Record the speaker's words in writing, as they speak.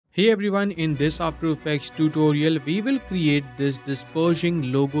Hey everyone, in this After Effects tutorial, we will create this dispersing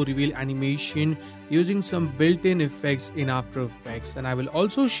logo reveal animation using some built-in effects in After Effects, and I will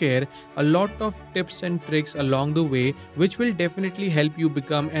also share a lot of tips and tricks along the way which will definitely help you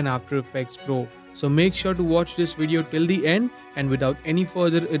become an After Effects pro. So make sure to watch this video till the end, and without any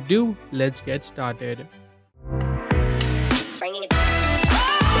further ado, let's get started.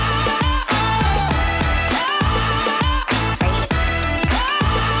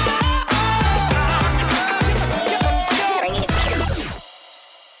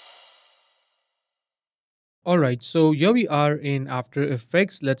 Alright, so here we are in After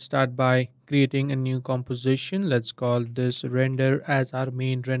Effects. Let's start by creating a new composition. Let's call this render as our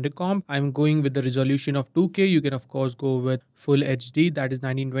main render comp. I'm going with the resolution of 2K. You can of course go with full HD, that is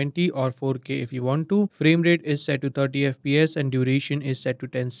 1920, or 4K if you want to. Frame rate is set to 30 FPS and duration is set to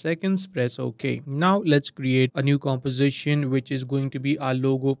 10 seconds. Press OK. Now let's create a new composition which is going to be our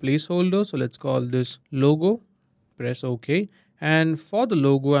logo placeholder. So let's call this logo. Press OK. And for the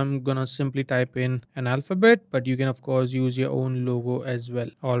logo, I'm gonna simply type in an alphabet, but you can of course use your own logo as well.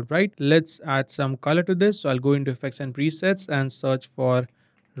 All right, let's add some color to this. So I'll go into effects and presets and search for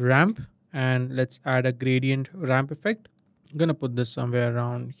ramp, and let's add a gradient ramp effect. I'm gonna put this somewhere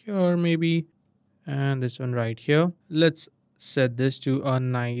around here maybe, and this one right here. Let's set this to a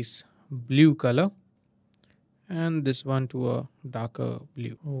nice blue color and this one to a darker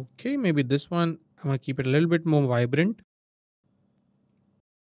blue. Okay, maybe this one, I'm gonna keep it a little bit more vibrant.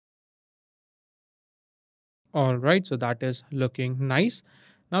 All right, so that is looking nice.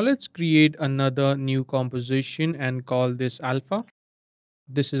 Now let's create another new composition and call this alpha.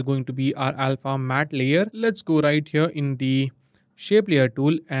 This is going to be our alpha matte layer. Let's go right here in the shape layer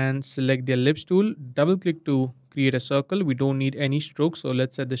tool and select the ellipse tool. Double click to create a circle. We don't need any stroke, so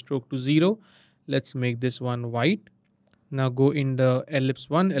let's set the stroke to 0. Let's make this one white. Now go in the ellipse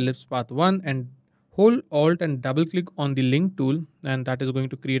 1, ellipse path 1, and hold alt and double click on the link tool, and that is going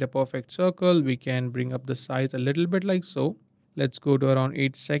to create a perfect circle. We can bring up the size a little bit like so. Let's go to around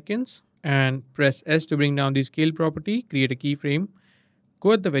 8 seconds and press S to bring down the scale property, create a keyframe.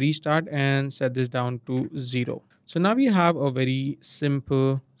 Go at the very start and set this down to 0. So now we have a very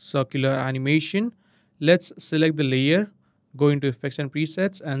simple circular animation. Let's select the layer, go into effects and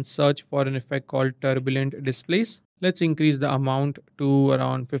presets and search for an effect called turbulent displace. Let's increase the amount to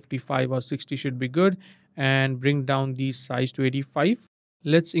around 55 or 60 should be good, and bring down the size to 85.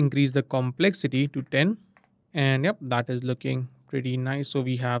 Let's increase the complexity to 10, and yep, that is looking pretty nice. So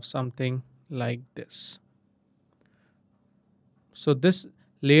we have something like this. So this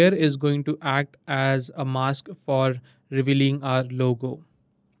layer is going to act as a mask for revealing our logo.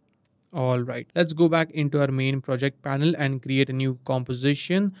 All right, let's go back into our main project panel and create a new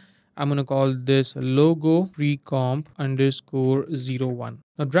composition. I'm going to call this logo pre-comp underscore 01.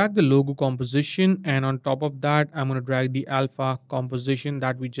 Now drag the logo composition, and on top of that, I'm going to drag the alpha composition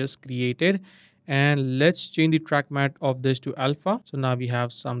that we just created. And let's change the track matte of this to alpha. So now we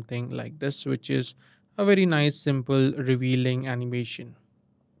have something like this, which is a very nice, simple revealing animation.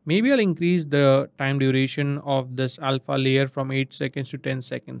 Maybe I'll increase the time duration of this alpha layer from 8 seconds to 10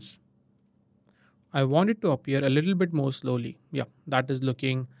 seconds. I want it to appear a little bit more slowly. Yeah, that is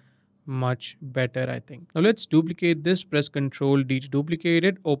looking much better, I think. Now let's duplicate this, press Ctrl D to duplicate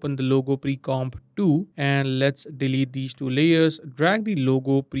it, open the logo pre-comp 2, and let's delete these two layers, drag the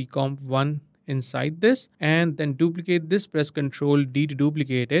logo pre-comp 1 inside this, and then duplicate this, press Ctrl D to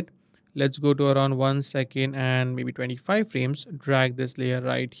duplicate it. Let's go to around 1 second and maybe 25 frames, drag this layer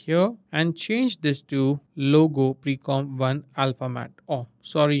right here and change this to logo pre-comp 1 alpha matte. Oh,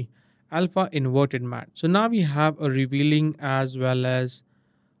 sorry, alpha inverted matte. So now we have a revealing as well as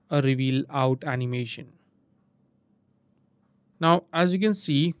a reveal out animation. Now, as you can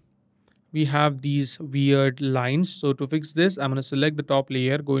see, we have these weird lines. So to fix this, I'm going to select the top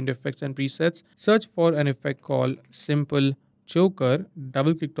layer, go into effects and presets, search for an effect called simple choker,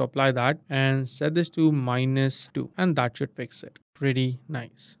 double click to apply that and set this to -2, and that should fix it. Pretty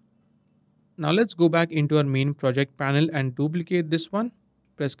nice. Now let's go back into our main project panel and duplicate this one.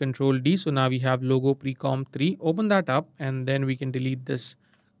 Press Ctrl D. So now we have logo pre-comp 3. Open that up and then we can delete this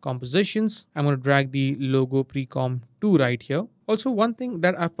compositions. I'm going to drag the logo pre-comp 2 right here. Also, one thing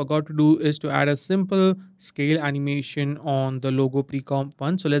that I forgot to do is to add a simple scale animation on the logo pre-comp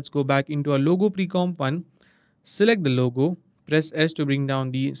 1. So let's go back into our logo pre-comp 1, select the logo, press S to bring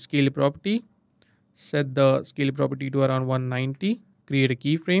down the scale property, set the scale property to around 190, create a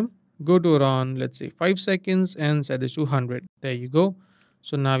keyframe, go to around, let's say 5 seconds and set this to 100. There you go.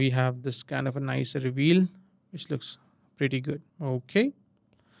 So now we have this kind of a nice reveal, which looks pretty good. Okay.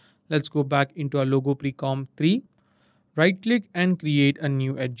 Let's go back into our logo pre-comp 3. Right click and create a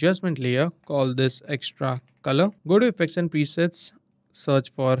new adjustment layer. Call this extra color. Go to effects and presets, search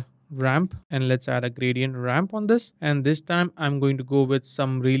for ramp, and let's add a gradient ramp on this. And this time I'm going to go with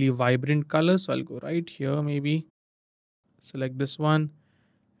some really vibrant colors. So I'll go right here, maybe select this one.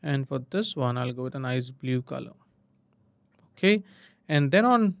 And for this one, I'll go with a nice blue color. Okay. And then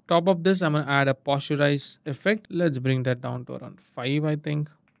on top of this, I'm going to add a posterize effect. Let's bring that down to around 5, I think.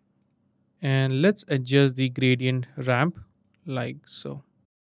 And let's adjust the gradient ramp like so.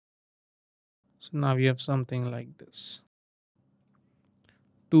 So now we have something like this.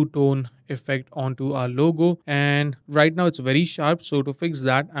 Two-tone effect onto our logo, and right now it's very sharp, so to fix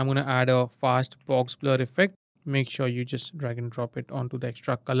that I'm going to add a fast box blur effect. Make sure you just drag and drop it onto the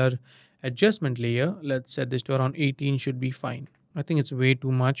extra color adjustment layer. Let's set this to around 18, should be fine. I think it's way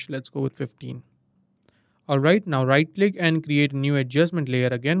too much, let's go with 15. Alright, now right click and create a new adjustment layer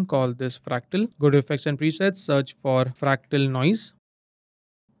again, call this fractal. Go to effects and presets, search for fractal noise.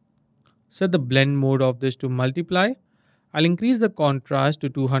 Set the blend mode of this to multiply. I'll increase the contrast to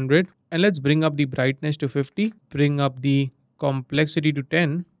 200, and let's bring up the brightness to 50, bring up the complexity to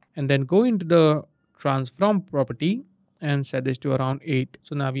 10, and then go into the transform property and set this to around 8.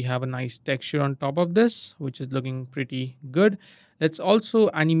 So now we have a nice texture on top of this, which is looking pretty good. Let's also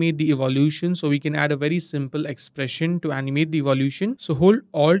animate the evolution, so we can add a very simple expression to animate the evolution. So hold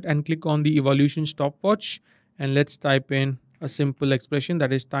Alt and click on the evolution stopwatch, and let's type in a simple expression,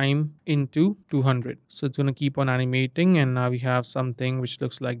 that is time into 200. So it's going to keep on animating, and now we have something which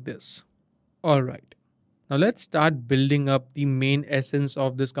looks like this. All right. Now let's start building up the main essence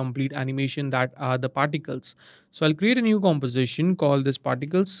of this complete animation, that are the particles. So I'll create a new composition, call this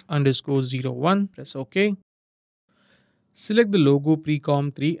particles underscore 01, press OK. Select the logo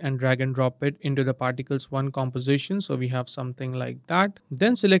precom 3 and drag and drop it into the particles 1 composition. So we have something like that.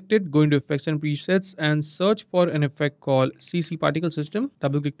 Then select it, go into effects and presets and search for an effect called CC particle system.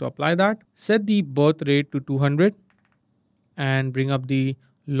 Double click to apply that. Set the birth rate to 200 and bring up the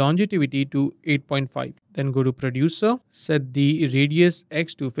longevity to 8.5. Then go to producer, set the radius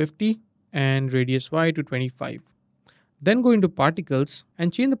X to 50 and radius Y to 25. Then go into particles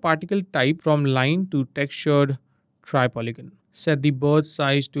and change the particle type from line to textured tripolygon. Set the birth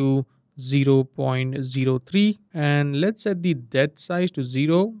size to 0.03 and let's set the depth size to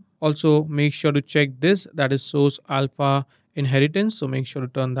 0. Also make sure to check this, that is source alpha inheritance, so make sure to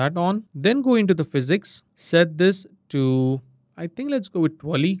turn that on. Then go into the physics, set this to, I think let's go with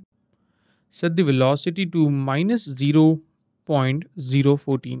 20. Set the velocity to minus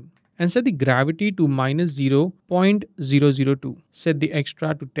 0.014 and set the gravity to minus 0.002. Set the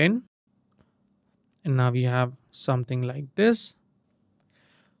extra to 10. And now we have something like this.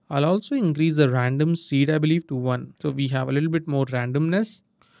 I'll also increase the random seed, I believe, to 1. So we have a little bit more randomness.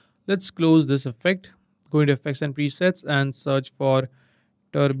 Let's close this effect. Go into effects and presets and search for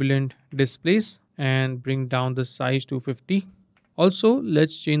turbulent displace and bring down the size to 50. Also,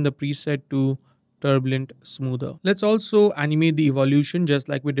 let's change the preset to turbulent smoother. Let's also animate the evolution just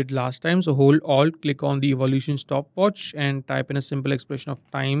like we did last time. So hold Alt, click on the evolution stopwatch and type in a simple expression of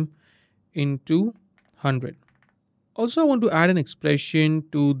time into 100. Also, I want to add an expression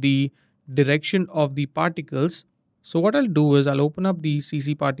to the direction of the particles. So what I'll do is I'll open up the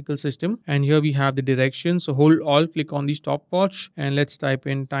CC particle system and here we have the direction. So hold Alt, click on the stopwatch and let's type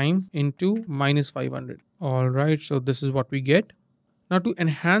in time into minus 500. All right, so this is what we get. Now to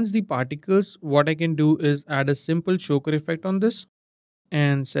enhance the particles, what I can do is add a simple choker effect on this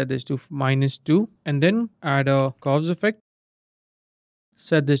and set this to minus 2 and then add a curves effect.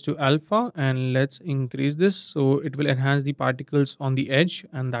 Set this to alpha and let's increase this so it will enhance the particles on the edge,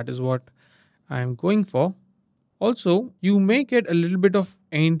 and that is what I am going for. Also, you may get a little bit of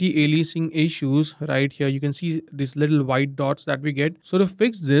anti-aliasing issues right here. You can see these little white dots that we get. So to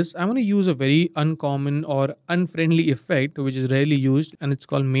fix this, I'm going to use a very uncommon or unfriendly effect which is rarely used, and it's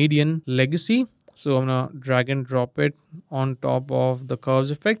called median legacy. So I'm going to drag and drop it on top of the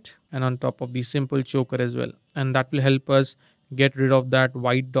curves effect and on top of the simple choker as well. And that will help us get rid of that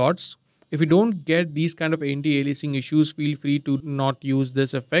white dots. If you don't get these kind of anti-aliasing issues, feel free to not use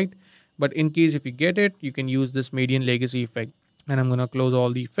this effect. But in case if you get it, you can use this median legacy effect. And I'm going to close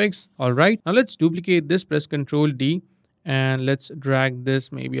all the effects. All right. Now let's duplicate this, press Ctrl D and let's drag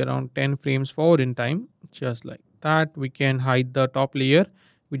this maybe around 10 frames forward in time. Just like that. We can hide the top layer.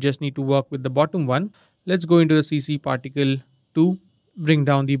 We just need to work with the bottom one. Let's go into the CC particle 2. Bring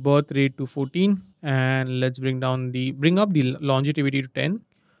down the birth rate to 14 and let's bring up the longevity to 10.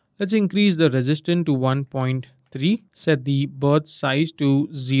 Let's increase the resistance to 1.3. Set the birth size to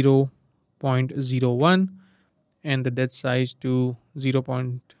 0.01 and the depth size to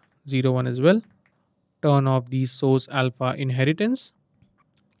 0.01 as well. turn off the source alpha inheritance.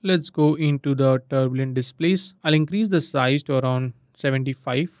 Let's go into the turbulent displays. I'll increase the size to around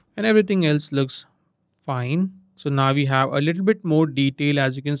 75 and everything else looks fine. So now we have a little bit more detail.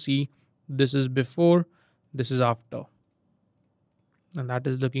 As you can see, this is before, this is after, and that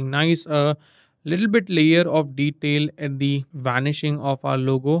is looking nice. A little bit layer of detail at the vanishing of our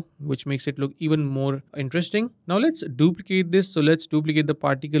logo, which makes it look even more interesting. Now let's duplicate this. So let's duplicate the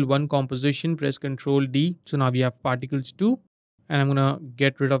particle 1 composition, press Ctrl D. So now we have particles 2, and I'm gonna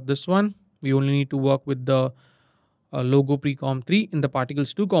get rid of this one. We only need to work with the logo precom 3 in the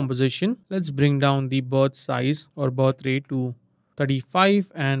particles 2 composition. Let's bring down the birth size or birth rate to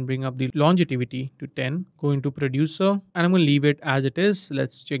 35 and bring up the longevity to 10. Go into producer and I'm going to leave it as it is.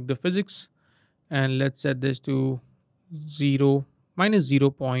 Let's check the physics and let's set this to 0 minus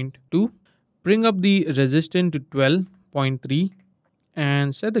 0.2. Bring up the resistance to 12.3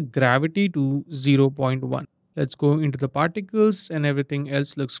 and set the gravity to 0.1. Let's go into the particles and everything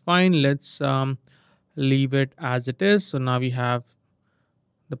else looks fine. Let's leave it as it is. So now we have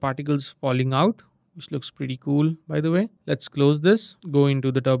the particles falling out, which looks pretty cool, by the way. Let's close this, go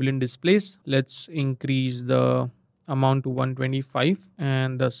into the turbulent displays. Let's increase the amount to 125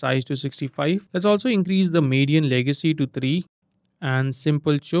 and the size to 65. Let's also increase the median legacy to 3 and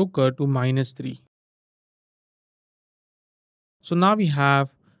simple choker to -3. So now we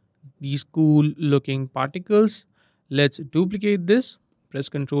have these cool looking particles. Let's duplicate this, press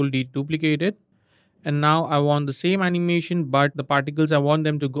Ctrl D, duplicate it. And now I want the same animation, but the particles, I want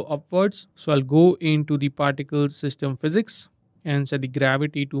them to go upwards. So I'll go into the particle system physics and set the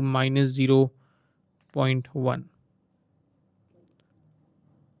gravity to -0.1.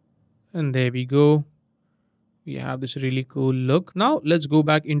 And there we go. We have this really cool look. Now let's go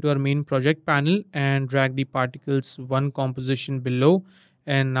back into our main project panel and drag the particles 1 composition below.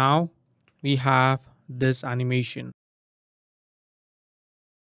 And now we have this animation.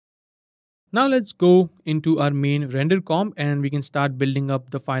 Now let's go into our main render comp and we can start building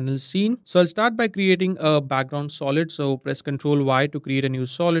up the final scene. So I'll start by creating a background solid. So press Ctrl Y to create a new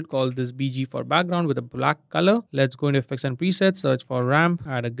solid called this BG for background with a black color. Let's go into effects and presets, search for ramp,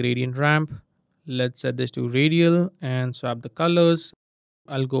 add a gradient ramp. Let's set this to radial and swap the colors.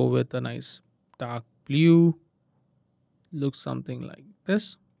 I'll go with a nice dark blue. Looks something like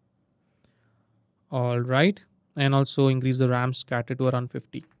this. All right. And also increase the ramp scatter to around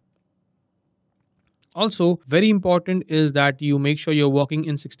 50. Also, very important is that you make sure you're working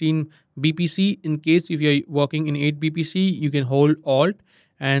in 16 BPC. In case if you're working in 8 BPC, you can hold Alt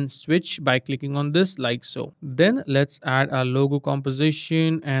and switch by clicking on this like so. Then let's add our logo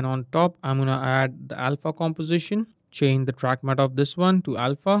composition, and on top, I'm gonna add the alpha composition. Change the track matte of this one to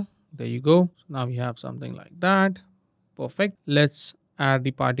alpha. There you go. So now we have something like that. Perfect. Let's add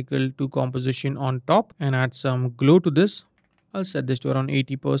the particle 2 composition on top and add some glow to this. I'll set this to around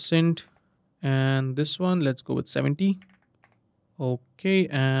 80%. And this one, let's go with 70. Okay,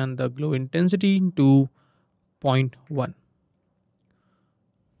 and the glow intensity to 0.1.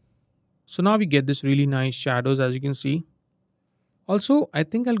 So now we get this really nice shadows, as you can see. Also, I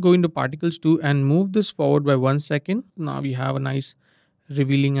think I'll go into particles 2 and move this forward by 1 second. Now we have a nice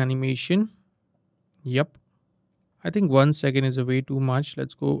revealing animation. Yep. I think 1 second is a way too much.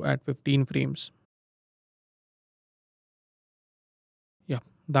 Let's go at 15 frames. Yeah,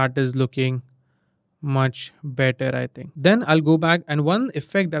 that is looking much better, I think. Then I'll go back, and one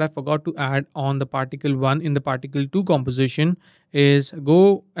effect that I forgot to add on the particle 1 in the particle 2 composition is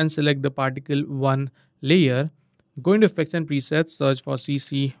go and select the particle 1 layer, go into effects and presets, search for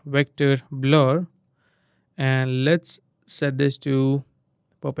CC vector blur, and let's set this to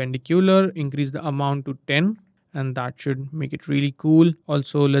perpendicular, increase the amount to 10, and that should make it really cool.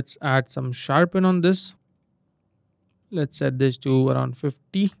 Also, let's add some sharpen on this. Let's set this to around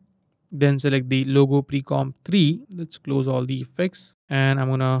 50. Then select the logo precomp 3. Let's close all the effects and I'm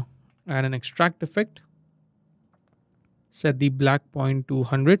gonna add an extract effect. Set the black point to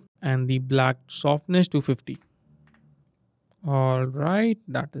 100 and the black softness to 50. All right,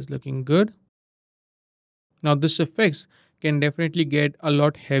 that is looking good. Now this effects can definitely get a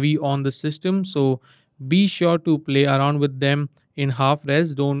lot heavy on the system, so be sure to play around with them in half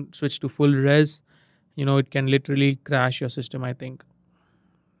res. Don't switch to full res. You know, it can literally crash your system, I think.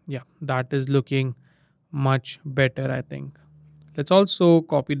 Yeah, that is looking much better, I think. Let's also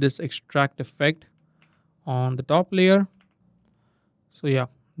copy this extract effect on the top layer. So yeah,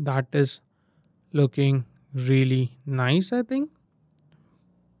 that is looking really nice, I think.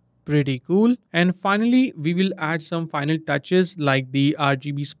 Pretty cool. And finally, we will add some final touches like the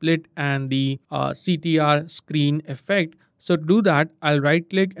RGB split and the CTR screen effect. So to do that, I'll right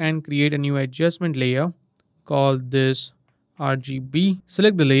click and create a new adjustment layer. Call this RGB.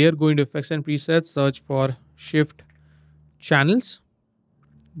 Select the layer, go into effects and presets, search for shift channels.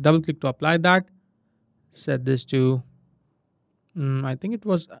 Double click to apply that. Set this to, I think it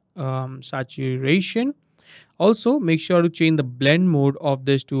was saturation. Also, make sure to change the blend mode of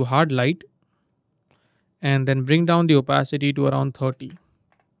this to hard light and then bring down the opacity to around 30.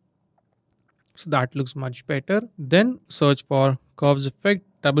 So that looks much better. Then search for curves effect,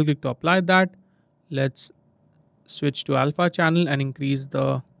 double click to apply that. Let's switch to alpha channel and increase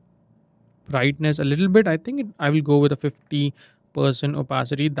the brightness a little bit. I think I will go with a 50%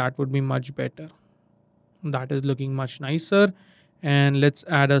 opacity. That would be much better. That is looking much nicer. And let's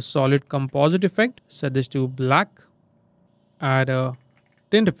add a solid composite effect. Set this to black. Add a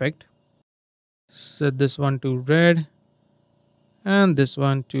tint effect. Set this one to red and this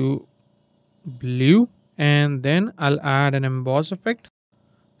one to blue. And then I'll add an emboss effect.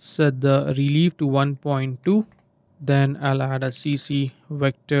 Set the relief to 1.2. Then I'll add a CC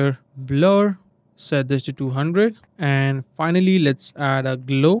vector blur. Set this to 200. And finally, let's add a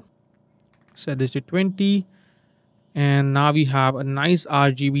glow. Set this to 20. And now we have a nice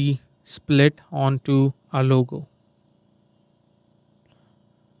RGB split onto our logo.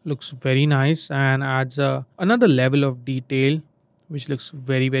 Looks very nice and adds another level of detail, which looks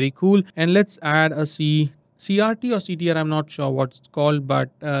very cool. And let's add a CRT or CTR, I'm not sure what it's called, but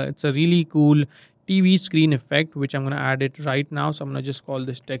it's a really cool TV screen effect, which I'm going to add it right now. So I'm going to just call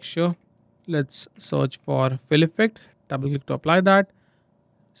this texture. Let's search for fill effect, double click to apply that.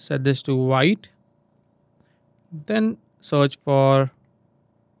 Set this to white. Then search for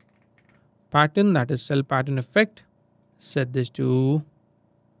pattern, that is cell pattern effect. Set this to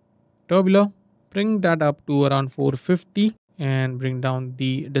tubular. Bring that up to around 450 and bring down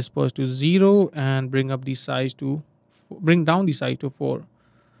the disperse to 0 and bring down the size to 4.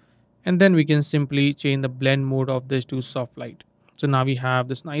 And then we can simply change the blend mode of this to soft light. So now we have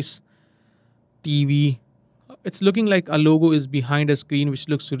this nice TV. It's looking like a logo is behind a screen, which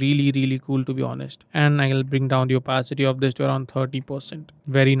looks really cool, to be honest. And I'll bring down the opacity of this to around 30%.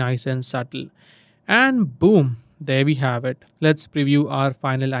 Very nice and subtle. And boom, there we have it. Let's preview our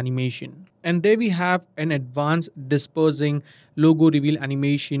final animation. And there we have an advanced dispersing logo reveal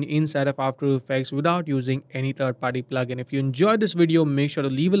animation inside of After Effects without using any third-party plugin. If you enjoyed this video, make sure to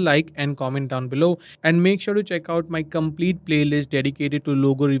leave a like and comment down below. And make sure to check out my complete playlist dedicated to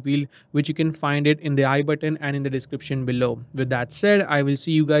logo reveal, which you can find it in the I button and in the description below. With that said, I will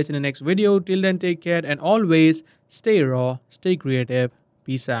see you guys in the next video. Till then, take care and always stay raw, stay creative.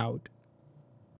 Peace out.